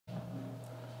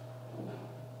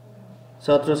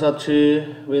ছাত্রছাত্রী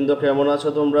বৃন্দ কেমন আছো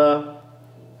তোমরা?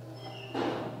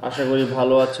 আশা করি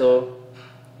ভালো আছো।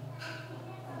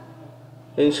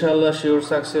 ইনশাআল্লাহ শিওর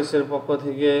সাকসেসের পক্ষ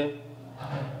থেকে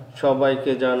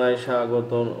সবাইকে জানাই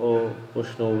স্বাগতম ও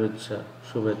উষ্ণ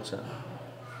শুভেচ্ছা।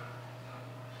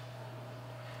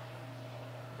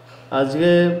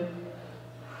 আজকে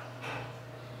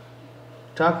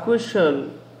টাক কোয়েশ্চন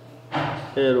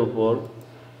এর উপর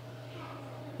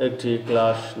একটি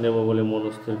ক্লাস নেব বলে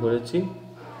মনস্থির করেছি।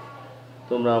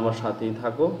 তোমরা আমার সাথেই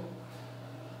থাকো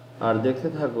আর দেখতে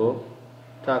থাকো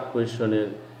টাক কোয়েশ্চনের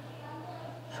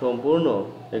সম্পূর্ণ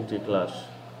একটি ক্লাস।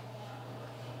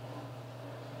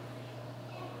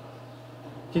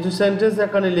 কিছু সেন্টেন্স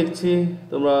এখানে লিখছি,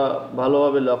 তোমরা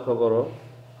ভালোভাবে লক্ষ্য করো।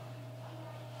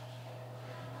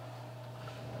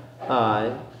 I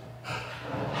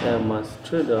am a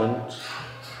student।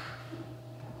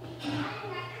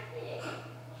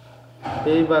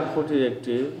 এই বাক্যটির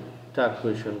একটি টাক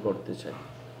কোয়েশ্চন করতে চাই।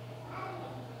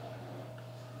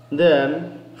 দেন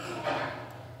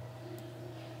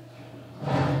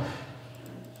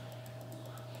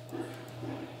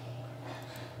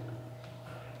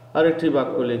আরেকটি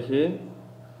বাক্য লিখি,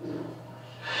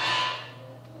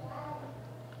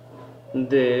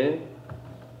 they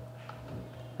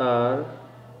are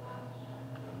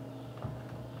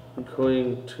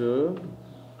going to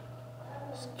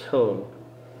school।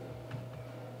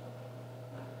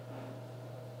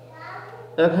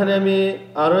 এখানে আমি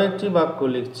আরো একটি বাক্য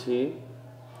লিখছি,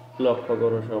 লক্ষ্য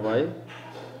করো সবাই।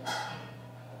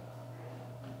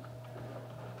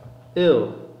 You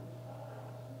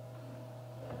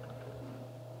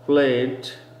played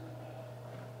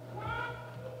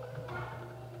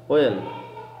well।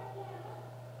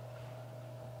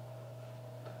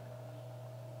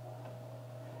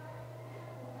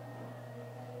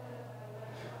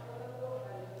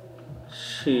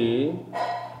 She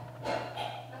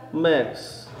makes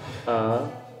a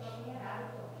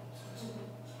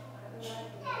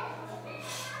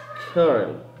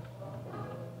curl।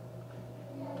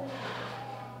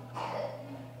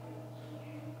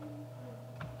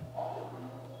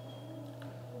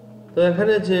 তো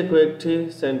এখানে যে কয়েকটি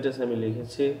সেন্টেন্স আমি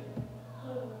লিখেছি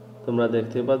তোমরা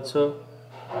দেখতে পাচ্ছ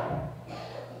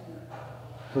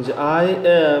যে I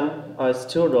am a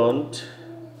student।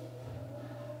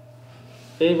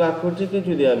 এই বাক্যটিকে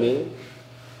যদি আমি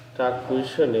টাক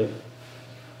কোয়েশ্চনে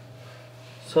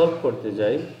সলভ করতে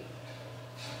যাই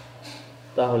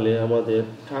তাহলে আমাদের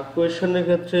টাক কোয়েশ্চনের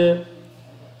ক্ষেত্রে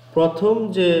প্রথম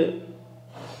যে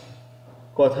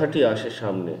কথাটি আসে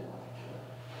সামনে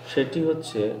সেটি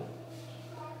হচ্ছে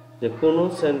যে কোনো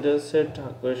সেন্টেন্সের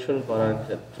টাক কোয়েশ্চন করার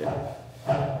ক্ষেত্রে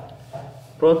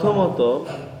প্রথমত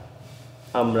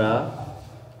আমরা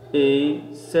এই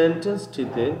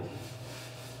সেন্টেন্সটিতে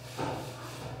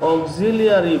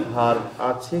অক্সিলিয়ারি ভার্ব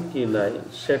আছে কি নাই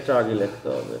সেটা আগে লিখতে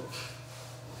হবে।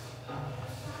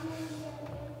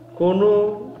 কোনো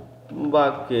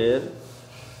বাক্যের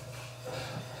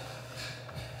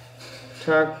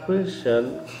টাক কোয়েশ্চন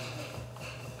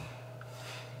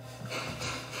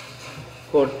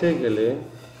করতে গেলে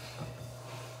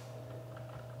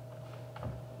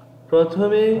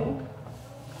প্রথমে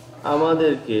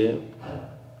আমাদেরকে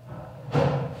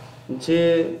যে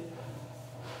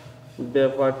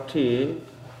ব্যাপারটি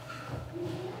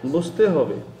বুঝতে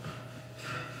হবে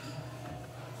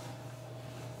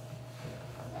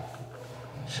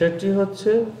সেটি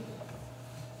হচ্ছে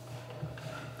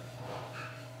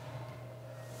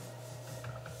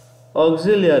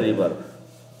অক্সিলিয়ারি ভার্ব।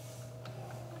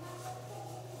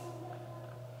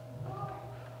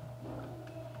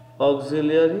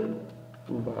 অক্সিলিয়ারি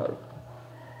ভার্ব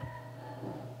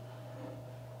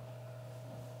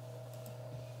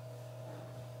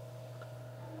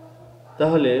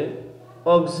তাহলে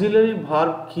অক্সিলিয়ারি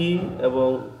ভার্ব কি এবং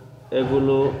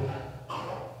এগুলো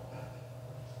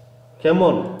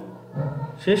কেমন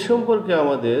সে সম্পর্কে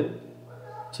আমাদের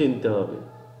চিনতে হবে।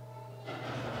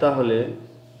 তাহলে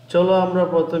চলো আমরা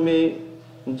প্রথমে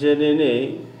জেনে নেই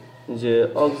যে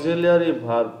অক্সিলিয়ারি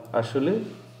ভার্ব আসলে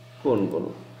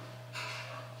কোনগুলো।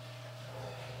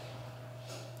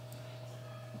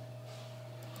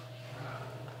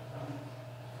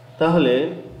 তাহলে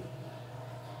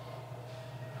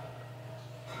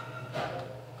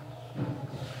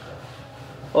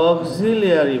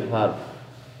অক্সিলিয়ারি ভার্ব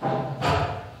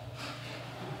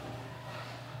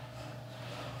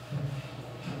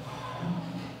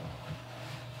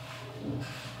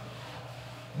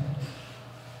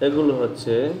এগুলো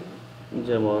হচ্ছে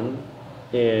যেমন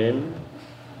am,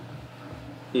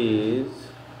 is,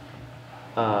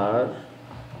 are,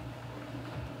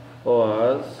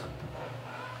 was,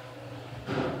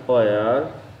 were,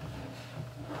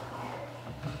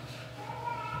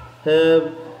 have,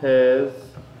 has,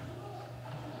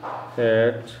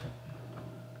 had,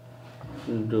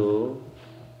 do,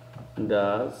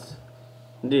 does,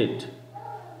 did।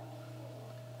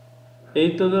 এই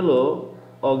তো গেল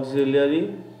অক্সিলিয়ারি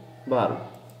ভার্ব।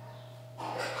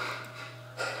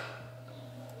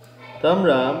 তো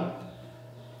আমরা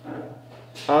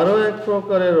আরো এক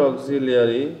প্রকারের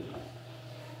অক্সিলিয়ারি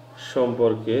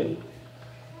সম্পর্কে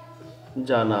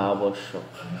জানা আবশ্যক,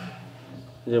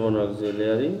 যেমন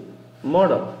অক্সিলিয়ারি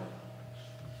মডেল।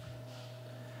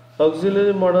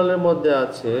 অক্সিলিয়ারি মডেলের মধ্যে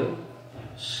আছে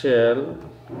shall,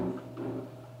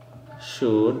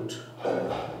 should,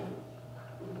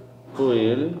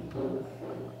 will,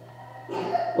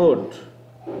 would,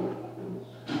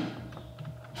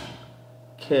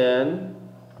 can,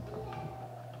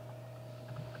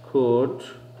 could,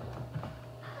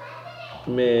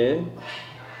 may,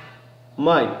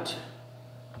 might,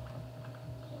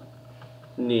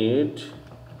 need,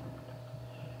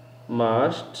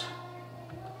 must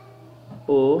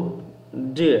O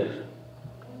dare।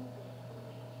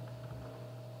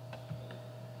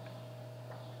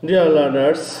 Dear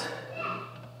learners,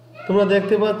 তোমরা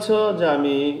দেখতে পাচ্ছ যে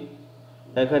আমি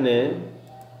এখানে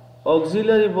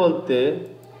অক্সিলারি বলতে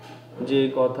যে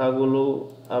কথাগুলো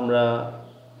আমরা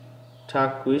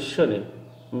ঠাক কোয়েশ্চনে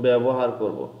ব্যবহার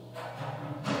করব,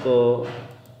 তো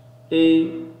এই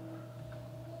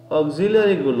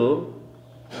অক্সিলারিগুলো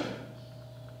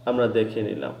আমরা দেখে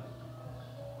নিলাম।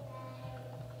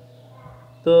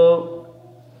 তো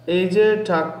এই যে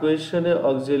ঠাক কোয়েশ্চনে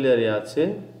অক্সিলারি আছে,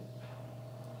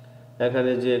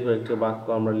 এখানে যে কয়েকটি বাক্য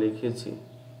আমরা লিখেছি,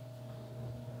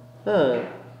 হ্যাঁ,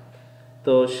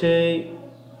 তো সেই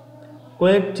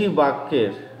কয়েকটি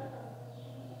বাক্যের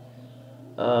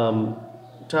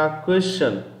ঠাক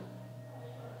কোয়েশ্চন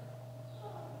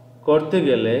করতে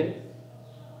গেলে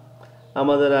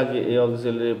আমাদের আগে এই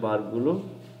অক্সিলারি ভার্বগুলো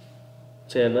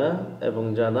চেনা এবং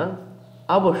জানা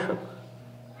আবশ্যক।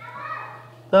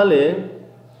 তাহলে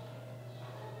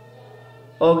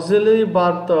অক্সিলারি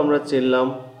ভার্ব তো আমরা চিনলাম,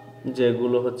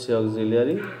 যেগুলো হচ্ছে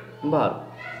অক্সিলারি ভার্ব।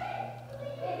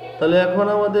 তাহলে এখন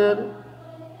আমাদের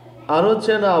আরো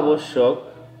চেনা আবশ্যক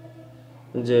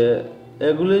যে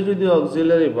এগুলি যদি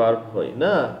অক্সিলারি ভার্ব হয়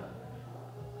না,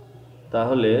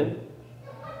 তাহলে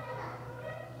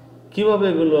কিভাবে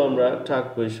এগুলো আমরা ঠাক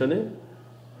কোয়েশ্চনে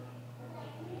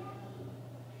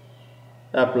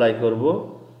অ্যাপ্লাই করব।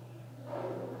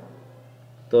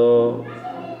 তো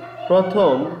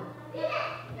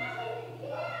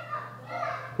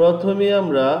প্রথমে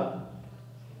আমরা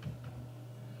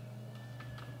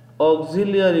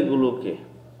অক্সিলিয়ারিগুলোকে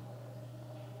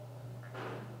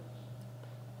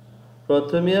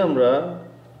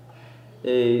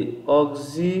এই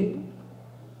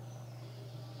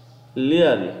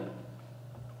অক্সিলিয়ারি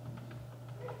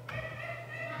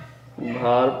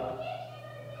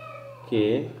ভার্বকে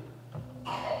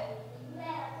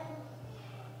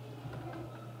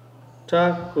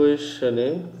ঠাক কোয়েশ্চনে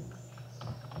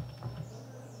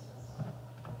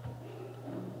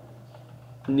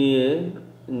নিয়ে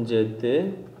যেতে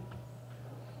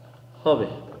হবে।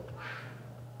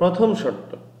 প্রথম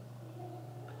শর্ত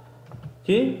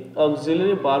কি?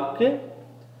 অক্সিলারি ভার্বকে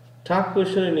ঠাক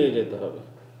কোয়েশ্চনে নিয়ে যেতে হবে।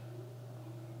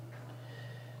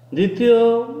 দ্বিতীয়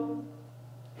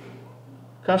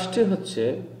কাজটি হচ্ছে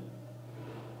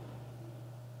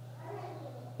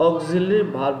অক্সিলারি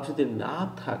ভার্ব যদি না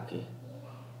থাকে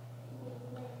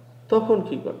তখন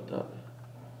কি করতে হবে,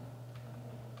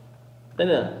 তাই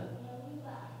না?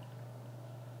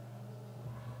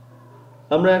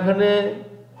 আমরা এখানে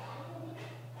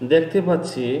দেখতে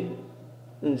পাচ্ছি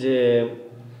যে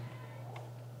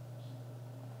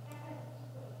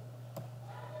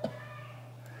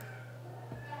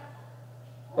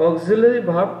অক্সিলারি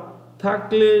ভার্ব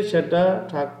থাকলে সেটা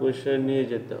ঠাক কোয়েশ্চনে নিয়ে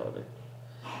যেতে হবে,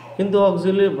 কিন্তু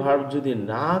অক্সিলারি ভার্ব যদি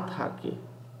না থাকে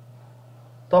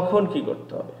তখন কি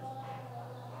করতে হবে?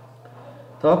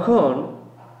 তখন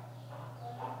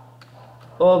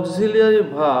অক্সিলারি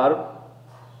ভার্ব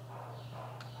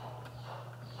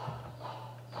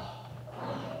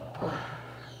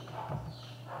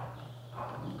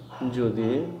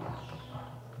যদি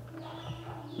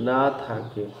না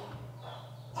থাকে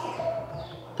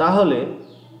তাহলে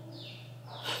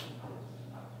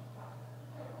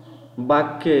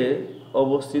বাক্যে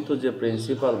অবস্থিত যে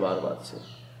প্রিন্সিপাল ভার্ব আছে,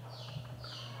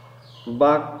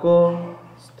 বাক্য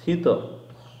স্থিত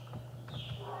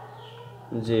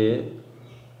যে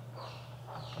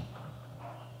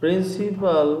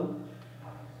প্রিন্সিপাল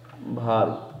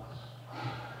ভার্ব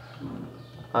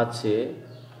আছে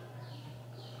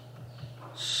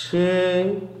সেই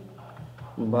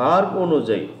ভার্ব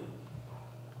অনুযায়ী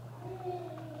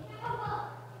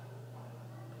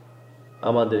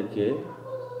আমাদেরকে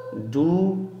ডু,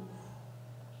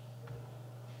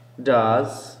 ডাজ,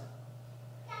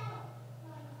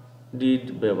 ডিড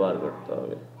ব্যবহার করতে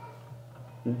হবে।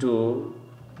 ডু,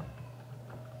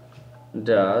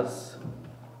 ডাজ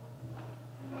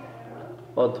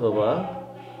অথবা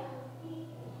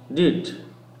ডিড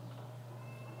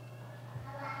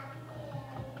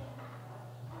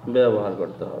ব্যবহার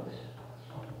করতে হবে।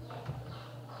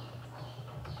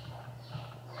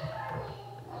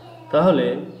 তাহলে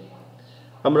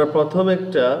আমরা প্রথম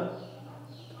একটা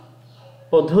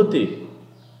পদ্ধতি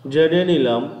জেনে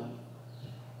নিলাম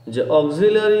যে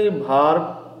অক্সিলারি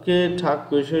ভার্বকে ঠাক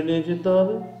পজিশনে নিয়ে যেতে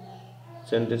হবে।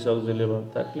 সেন্টেন্স অক্সিলারি ভার্ব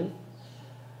থাকলে,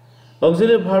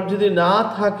 অক্সিলারি ভার্ব যদি না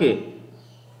থাকে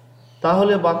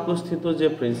তাহলে বাক্যস্থিত যে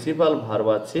প্রিন্সিপাল ভার্ব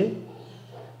আছে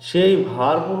সেই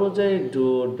ভার্ব অনুযায়ী ডু,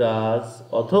 ডাজ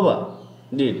অথবা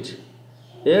ডিড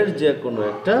এর যে কোনো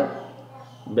একটা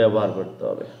ব্যবহার করতে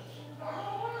হবে।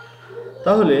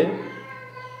 তাহলে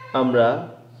আমরা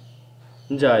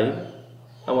যাই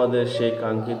আমাদের সেই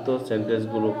কাঙ্ক্ষিত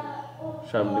সেন্টেন্সগুলো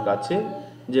সামনে কাছে,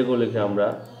 যেগুলিকে আমরা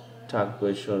ঠাক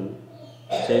পজিশন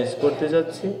চেঞ্জ করতে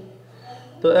যাচ্ছি।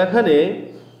 তো এখানে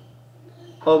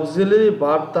অক্সিলারি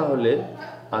ভার্ব তাহলে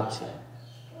আছে,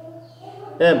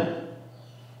 এম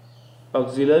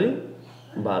অক্সিলারি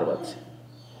ভার্ব আছে।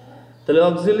 তাহলে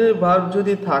অক্সিলারি ভার্ব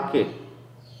যদি থাকে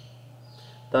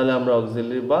তাহলে আমরা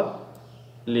অক্সিলারি ভার্ব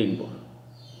লিখব।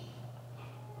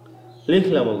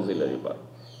 লিখলাম অক্সিলারি ভার্ব।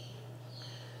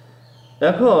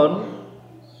 এখন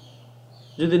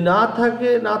যদি না থাকে,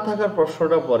 না থাকার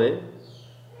প্রশ্নটা পড়ে,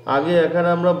 আগে এখানে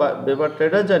আমরা ব্যাপারটা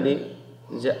এটা জানি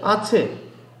যে আছে,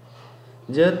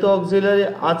 যেহেতু অক্সিলারি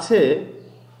আছে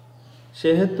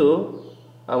সেহেতু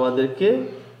আমাদেরকে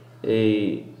এই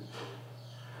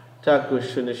ঠাক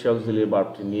কোয়েশ্চনে সে অক্সিলারি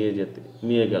ভার্বটি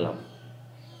নিয়ে গেলাম।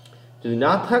 যদি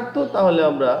না থাকতো তাহলে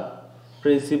আমরা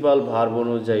প্রিন্সিপাল ভার্ব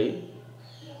অনুযায়ী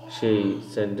সেই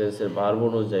সেন্টেন্সের ভার্ব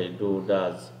অনুযায়ী ডু,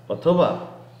 ডাজ অথবা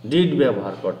ডিড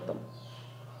ব্যবহার করতাম।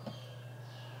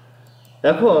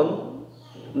 এখন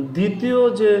দ্বিতীয়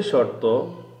যে শর্ত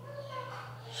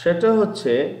সেটা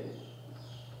হচ্ছে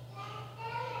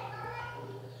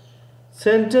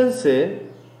সেন্টেন্সে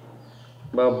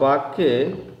বা বাক্যে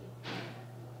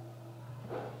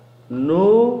নো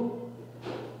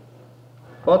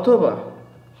অথবা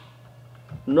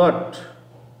নট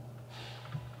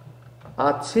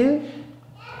আছে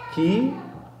কি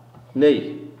নেই।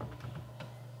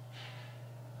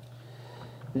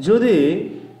 যদি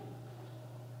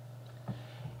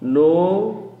নো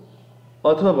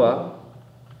অথবা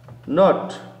নট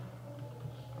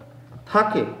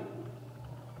থাকে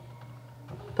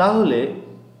তাহলে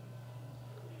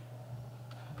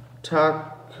ঠাক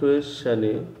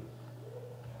কোয়েশ্চনে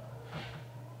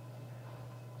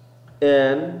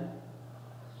এন,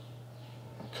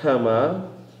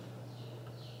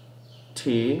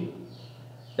 টি,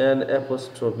 এন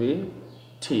অ্যাপোস্ট্রফি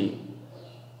টি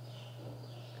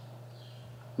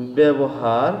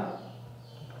ব্যবহার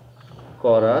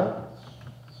করা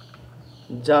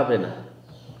যাবে না।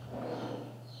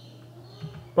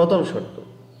 প্রথম শর্ত,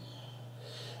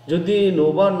 যদি নো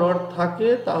বা নট থাকে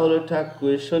তাহলে ঠাক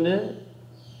কোয়েশ্চনে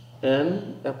N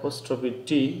apostrophe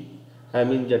T, I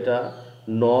mean যেটা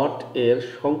নট এর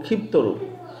সংক্ষিপ্ত রূপ,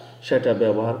 সেটা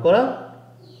ব্যবহার করা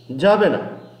যাবে না।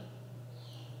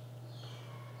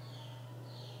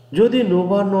 যদি নো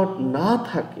বা নট না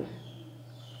থাকে,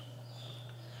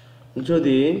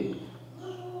 যদি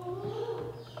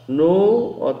নো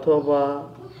অথবা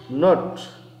নট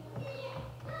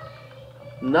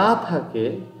না থাকে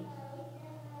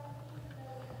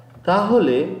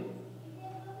তাহলে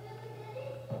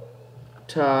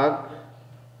ঠাক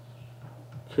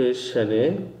কোয়েশ্চনে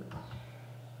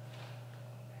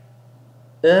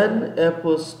N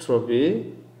apostrophe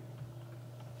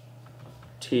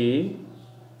T,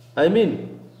 I mean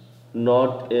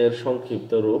not এর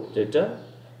সংক্ষিপ্ত রূপ যেটা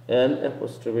এন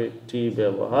অ্যাপোস্ট্রফি টি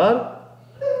ব্যবহার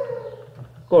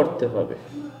করতে হবে।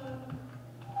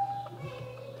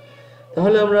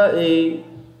 তাহলে আমরা এই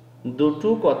দুটো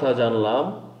কথা জানলাম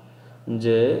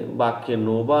যে বাক্যে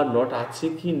নো বা নট আছে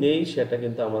কি নেই সেটা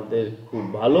কিন্তু আমাদের খুব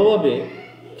ভালোভাবে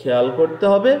খেয়াল করতে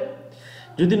হবে।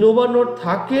 যদি নো বা নট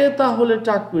থাকে তাহলে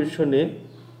ঠাক কোয়েশ্চনে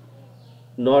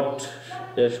নট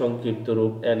এর সংক্ষিপ্ত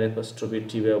রূপ এন অ্যাপোস্ট্রফি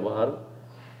টি ব্যবহার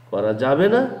করা যাবে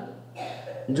না।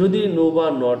 যদি নো বা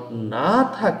নট না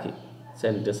থাকে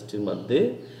সেন্টেন্সটির মধ্যে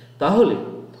তাহলে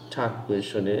ঠাক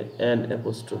কোয়েশ্চনে এন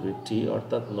অ্যাপোস্ট্রফি টি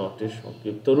অর্থাৎ নটের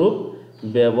সংক্ষিপ্ত রূপ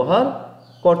ব্যবহার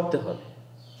করতে হবে।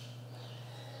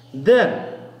 দেন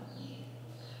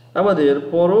আমাদের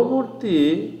পরবর্তী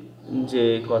যে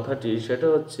কথাটি সেটা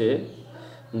হচ্ছে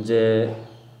যে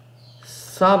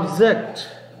সাবজেক্ট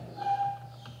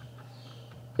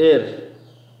এর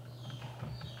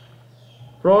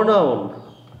প্রোনাউন,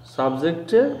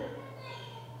 সাবজেক্টের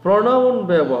প্রোনাউন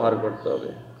ব্যবহার করতে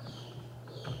হবে,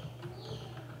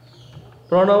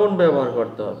 প্রোনাউন ব্যবহার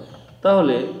করতে হবে।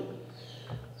 তাহলে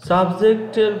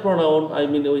সাবজেক্টের প্রোনাউন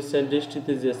ওই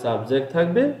সেন্টেন্সটিতে যে সাবজেক্ট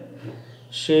থাকবে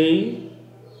সেই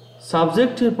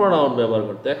সাবজেক্টের প্রোনাউন ব্যবহার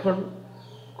করতে। এখন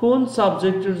কোন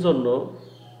সাবজেক্টের জন্য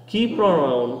কি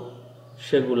প্রোনাউন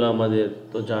সেগুলো আমাদের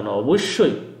তো জানা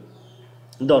অবশ্যই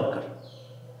দরকার।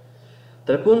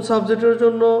 তাহলে কোন সাবজেক্টের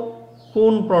জন্য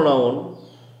কোন প্রোনাউন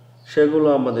সেগুলো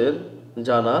আমাদের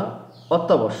জানা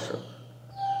অত্যাবশ্যক।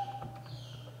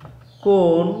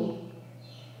 কোন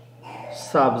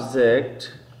সাবজেক্ট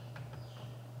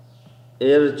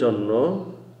এর জন্য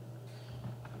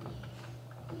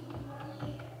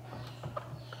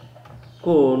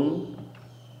কোন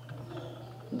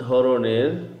ধরনের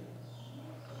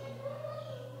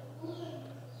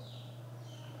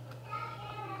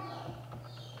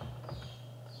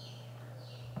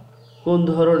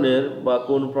বা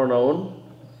কোন প্রোনাউন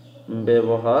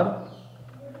ব্যবহার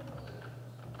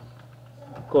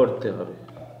করতে হবে,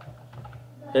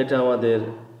 এটা আমাদের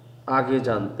আগে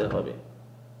জানতে হবে।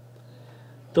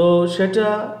 তো সেটা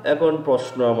এখন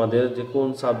প্রশ্ন আমাদের যে কোন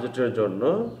সাবজেক্টের জন্য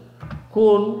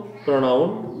কোন প্রোনাউন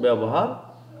ব্যবহার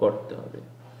করতে হবে।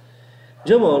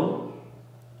 যেমন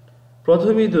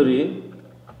প্রথমেই ধরি,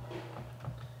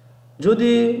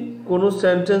 যদি কোনো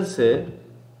সেন্টেন্সে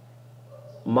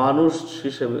মানুষ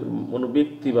হিসেবে কোনো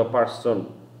ব্যক্তি বা পার্সন,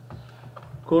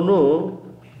 কোনো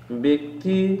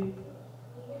ব্যক্তি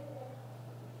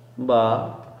বা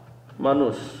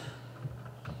মানুষ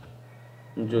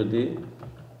যদি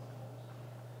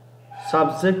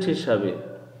সাবজেক্ট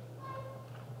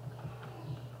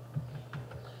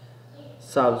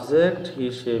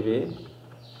হিসেবে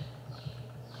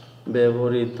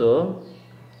ব্যবহৃত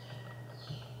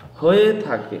হয়ে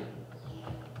থাকে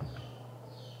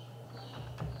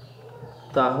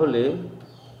তাহলে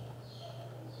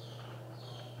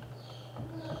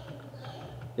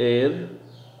এর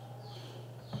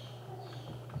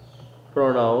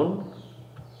প্রোনাউন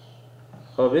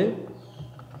হবে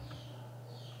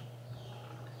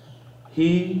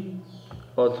হি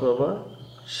অথবা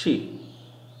শি।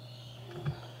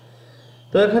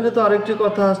 তো এখানে তো আরেকটি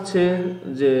কথা আসছে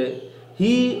যে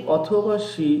হি অথবা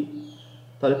শি,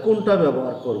 তাহলে কোনটা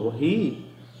ব্যবহার করব, হি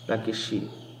নাকি শি?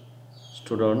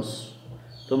 স্টুডেন্টস,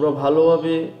 তোমরা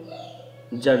ভালোভাবে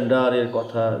জেন্ডারের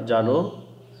কথা জানো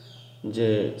যে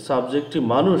সাবজেক্টটি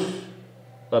মানুষ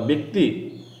বা ব্যক্তি,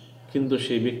 কিন্তু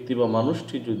সেই ব্যক্তি বা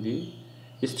মানুষটি যদি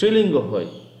স্ত্রীলিঙ্গ হয়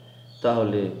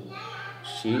তাহলে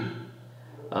শি,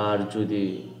 আর যদি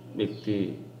ব্যক্তি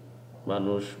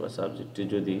মানুষ বা সাবজেক্টটি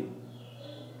যদি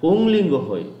পুংলিঙ্গ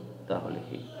হয় তাহলে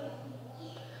হি।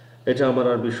 এটা আমার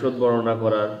আর বিশদ বর্ণনা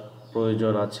করার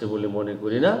প্রয়োজন আছে বলে মনে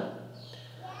করি না।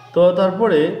 তো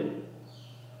তারপরে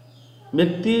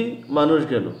ব্যক্তি মানুষ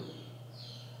গেল।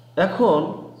 এখন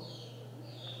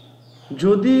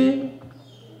যদি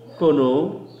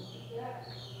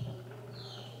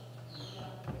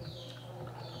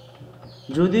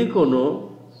কোনো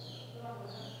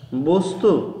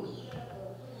বস্তু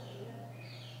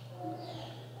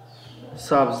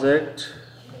সাবজেক্ট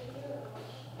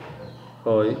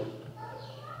হয়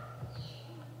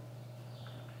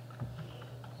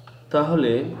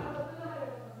তাহলে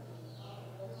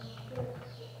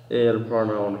এর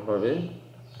প্রোনাউন হবে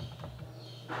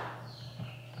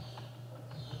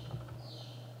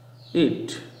ইট।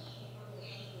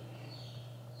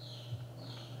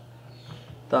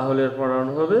 তাহলে এর প্রোনাউন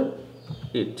হবে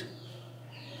ইট।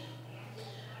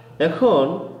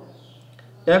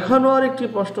 এখনো আর একটি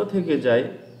প্রশ্ন থেকে যায়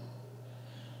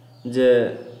যে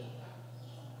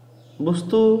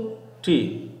বস্তুটি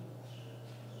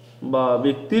বা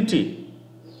ব্যক্তিটি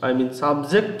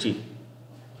সাবজেক্টটি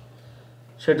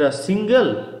সেটা সিঙ্গেল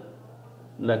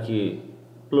নাকি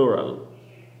প্লুরাল?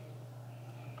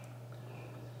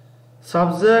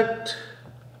 সাবজেক্টটি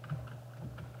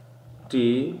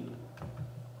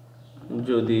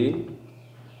যদি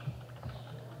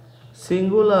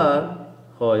সিঙ্গুলার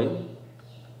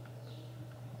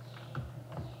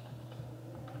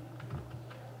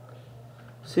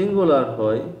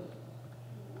হয়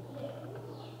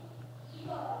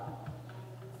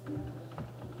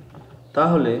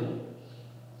তাহলে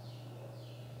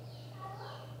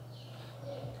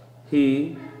হি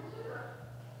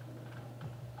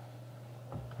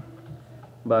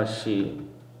বা শি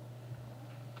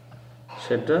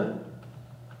সেটা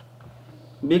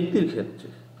ব্যক্তির ক্ষেত্রে।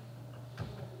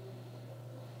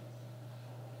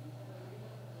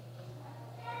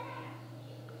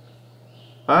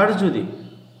 আর যদি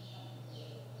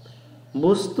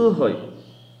বস্তু হয়।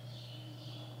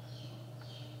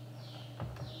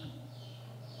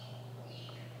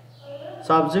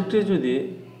 সাবজেক্টে যদি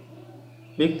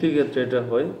ব্যক্তির ক্ষেত্রে এটা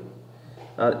হয়,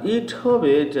 আর ইট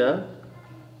হবে এটা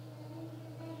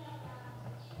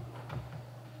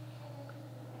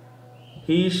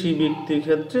হি সি ব্যক্তির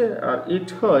ক্ষেত্রে, আর ইট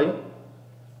হয়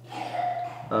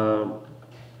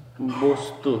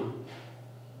বস্তু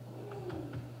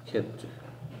ক্ষেত্রে।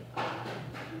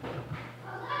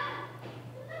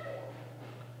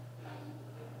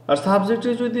 আর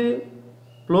সাবজেক্টে যদি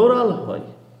প্লোরাল হয়,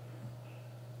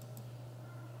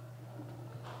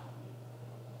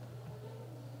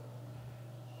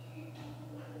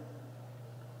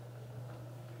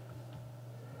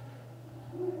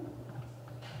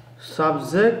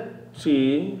 সাবজেক্টটি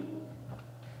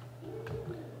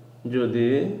যদি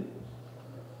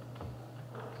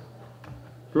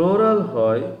প্লোরাল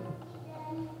হয়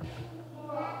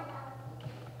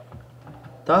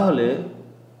তাহলে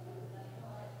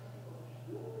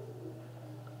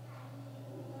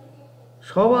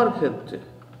সবার ক্ষেত্রে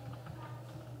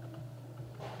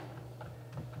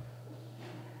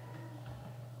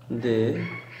দে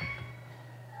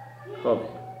হবে।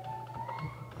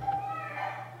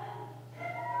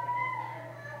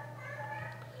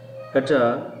 এটা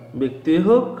ব্যক্তি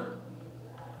হোক,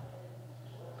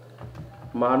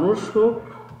 মানুষ হোক,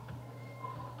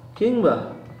 কিংবা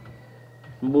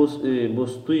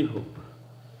বস্তুই হোক,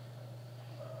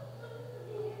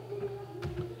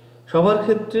 সবার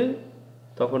ক্ষেত্রে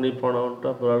তখন এই প্রনাউনটা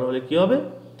প্লুরাল হলে কি হবে?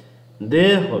 দে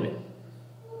হবে।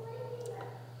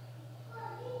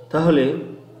 তাহলে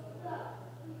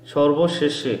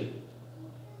সর্বশেষে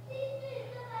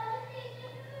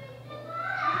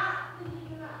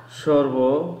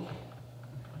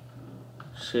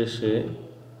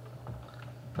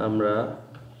আমরা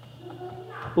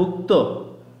উক্ত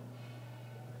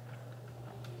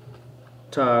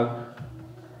টাগ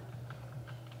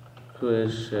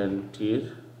কোয়েশ্চেনটির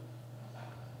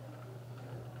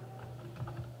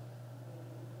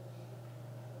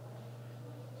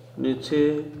নিচে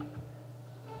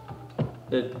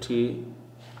একটি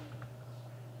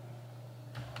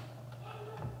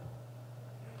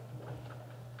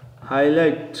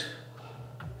হাইলাইট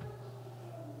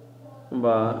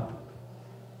বা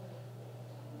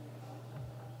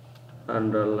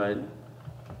আন্ডারলাইন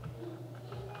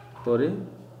করে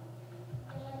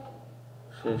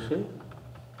শেষে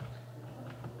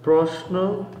প্রশ্ন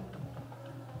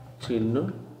চিহ্ন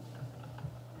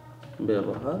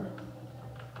ব্যবহার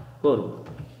করব।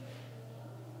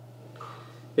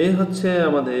 এই হচ্ছে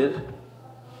আমাদের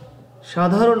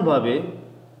সাধারণভাবে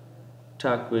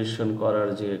টাগ কোয়েশ্চেন করার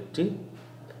যে একটি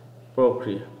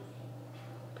প্রক্রিয়া।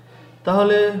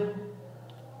 তাহলে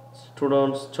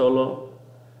স্টুডেন্টস, চলো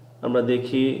আমরা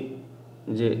দেখি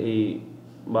যে এই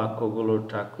বাক্যগুলোর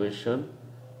টাগ কোয়েশ্চেন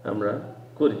আমরা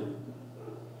করি।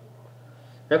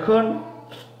 এখন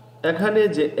এখানে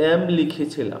যে এম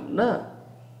লিখেছিলাম না,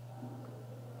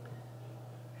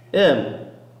 এম,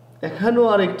 এখানেও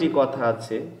আরেকটি কথা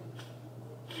আছে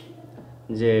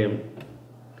যে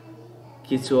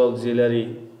কিছু অক্সিলারি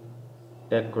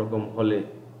একরকম হলে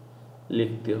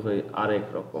লিখতে হয় আরেক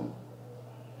রকম।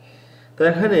 তো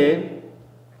এখানে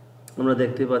আমরা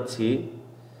দেখতে পাচ্ছি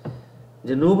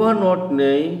যে নো বা নট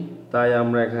নেই, তাই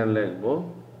আমরা এখানে লিখব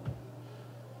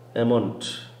অ্যামাউন্ট,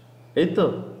 এই তো।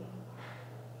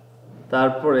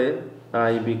 তারপরে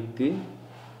আই ব্যক্তি,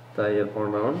 তাই এর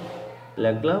প্রনাউন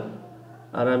লিখলাম,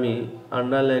 আর আমি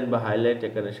আন্ডারলাইন বা হাইলাইট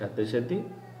এখানে সাথে সাথে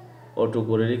অটো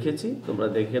করে রেখেছি, তোমরা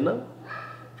দেখে নাও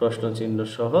প্রশ্ন চিহ্ন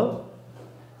সহ।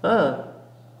 হ্যাঁ,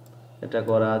 এটা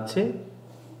করা আছে,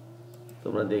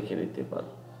 তোমরা দেখে নিতে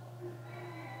পারো।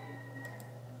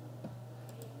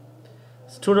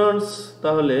 স্টুডেন্টস,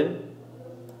 তাহলে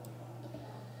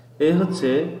এই হচ্ছে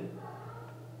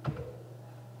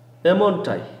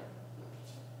এমনটাই।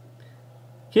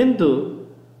 কিন্তু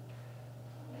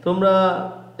তোমরা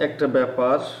একটা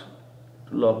ব্যাপার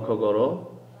লক্ষ্য করো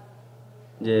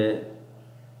যে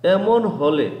এমন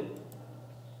হলে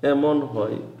এমন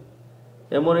হয়,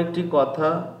 এমন একটি কথা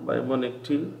বা এমন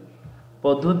একটি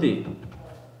পদ্ধতি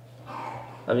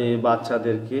আমি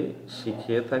বাচ্চাদেরকে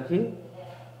শিখিয়ে থাকি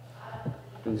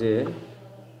যে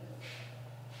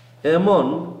এমন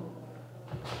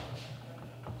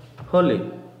হলে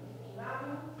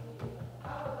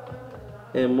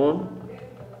এমন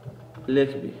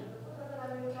লিখবি।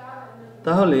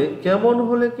 তাহলে কেমন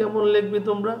হলে কেমন লিখবি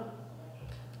তোমরা?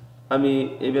 আমি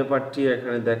এই ব্যাপারটি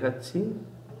এখানে দেখাচ্ছি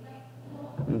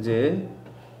যে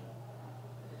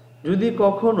যদি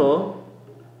কখনো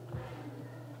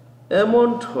এমন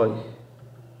হয়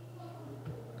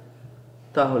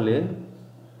তাহলে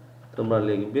তোমরা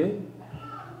লিখবে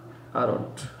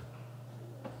aren't,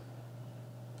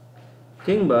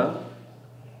 কিংবা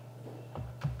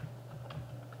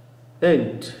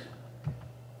ain't।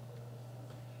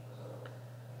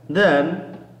 দেন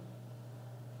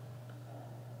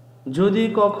যদি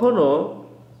কখনো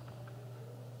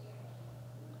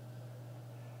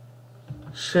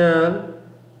shall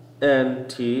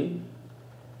and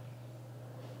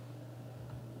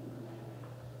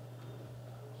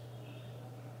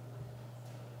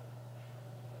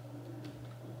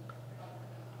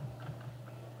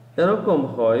এরকম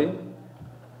হয়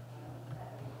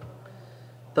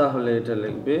তাহলে এটা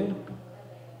লিখবে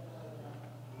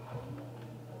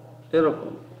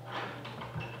এরকম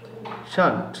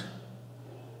shan't।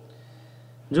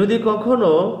 যদি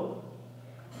কখনো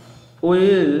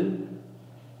will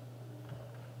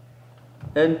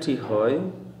and হয়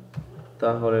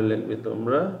তাহলে লিখবে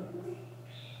তোমরা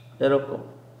এরকম।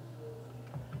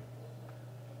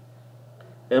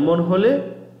 এমন হলে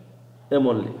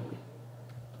এমন লিখবে।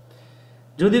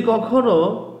 যদি কখনো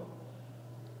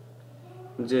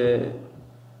যে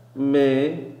মে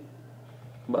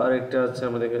বা আরেকটা আছে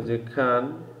আমাদের কাছে খান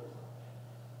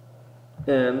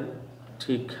এন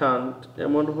ঠিক খান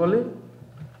এমন হলে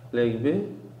লিখবে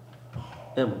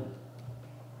এমন।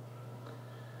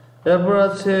 এরপর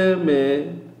আছে মে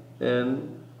এন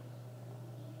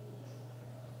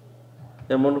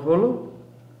এমন হলো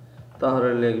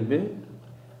তাহলে লিখবে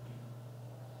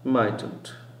mightn't।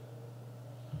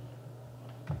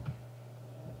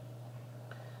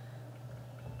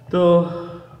 তো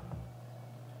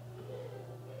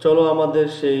চলো আমাদের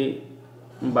সেই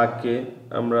বাক্যে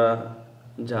আমরা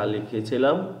যা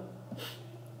লিখেছিলাম,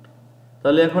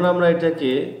 তাহলে এখন আমরা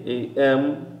এটাকে এই এম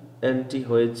এনটি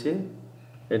হয়েছে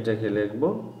এটাকে লিখব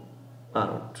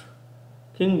aren't,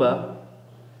 কিংবা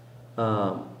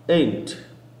ain't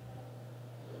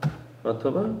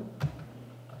অথবা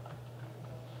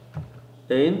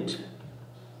ain't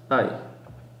I।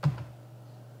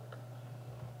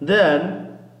 দেন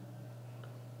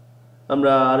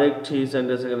আমরা আরেকটি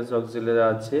সেন্টেন্স এখানে অক্সিলারি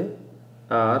আছে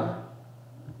আর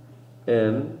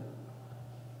এন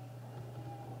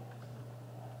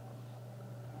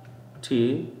টি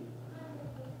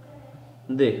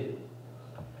দে।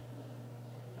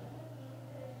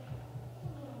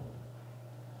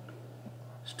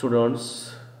 স্টুডেন্টস,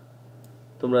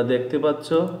 তোমরা দেখতে পাচ্ছ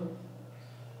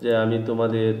যে আমি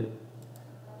তোমাদের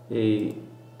এই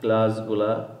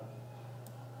ক্লাসগুলা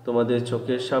তোমাদের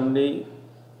চোখের সামনেই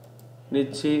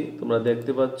নিচ্ছি, তোমরা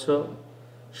দেখতে পাচ্ছ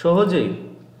সহজেই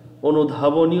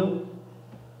অনুধাবনীয়,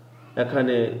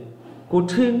 এখানে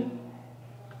কঠিন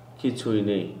কিছুই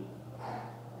নেই।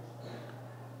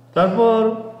 তারপর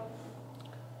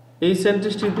এই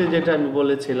সেন্টেন্সটিতে যেটা আমি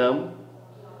বলেছিলাম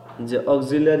যে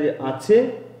অক্সিলারি আছে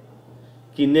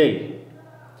কি নেই,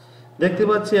 দেখতে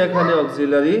পাচ্ছি এখানে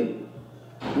অক্সিলারি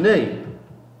নেই,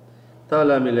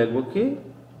 তাহলে আমি লিখব কি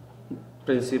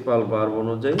প্রিন্সিপাল ভার্ব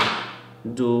অনুযায়ী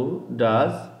ডু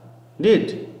ডাজ ডিড।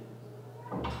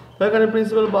 তো এখানে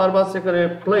প্রিন্সিপাল ভার্ব আছে, এখানে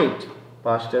প্লেড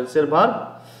পাস্ট টেন্সের ভার্ব,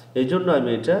 এই জন্য আমি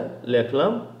এটা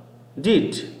লিখলাম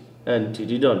ডিড এন্ড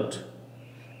ডিডন্ট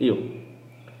ইউ।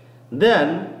 দেন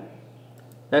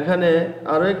এখানে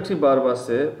আরো একটি ভার্ব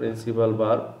আছে প্রিন্সিপাল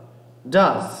ভার্ব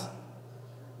ডাজ,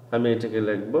 আমি এটাকে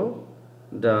লিখব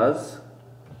ডাজ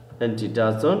এন্ড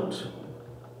ডাজন্ট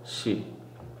শি।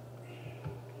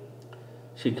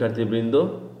 শিক্ষার্থীবৃন্দ,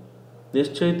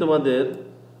 নিশ্চয়ই তোমাদের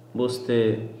বুঝতে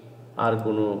আর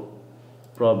কোনো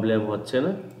প্রবলেম হচ্ছে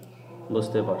না,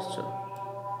 বুঝতে পারছো।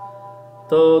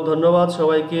 তো ধন্যবাদ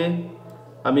সবাইকে।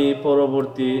 আমি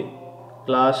পরবর্তী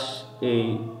ক্লাস এই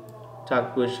টাগ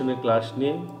কোয়েশনের ক্লাস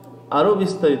নিয়ে আরও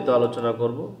বিস্তারিত আলোচনা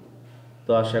করব।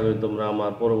 তো আশা করি তোমরা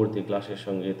আমার পরবর্তী ক্লাসের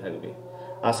সঙ্গেই থাকবে।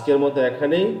 আজকের মতো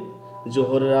এখানেই,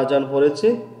 জোহরের আজান পড়েছে,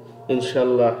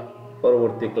 ইনশাল্লাহ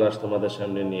পরবর্তী ক্লাস তোমাদের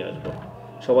সামনে নিয়ে আসবো।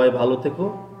 সবাই ভালো থেকো,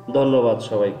 ধন্যবাদ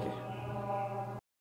সবাইকে।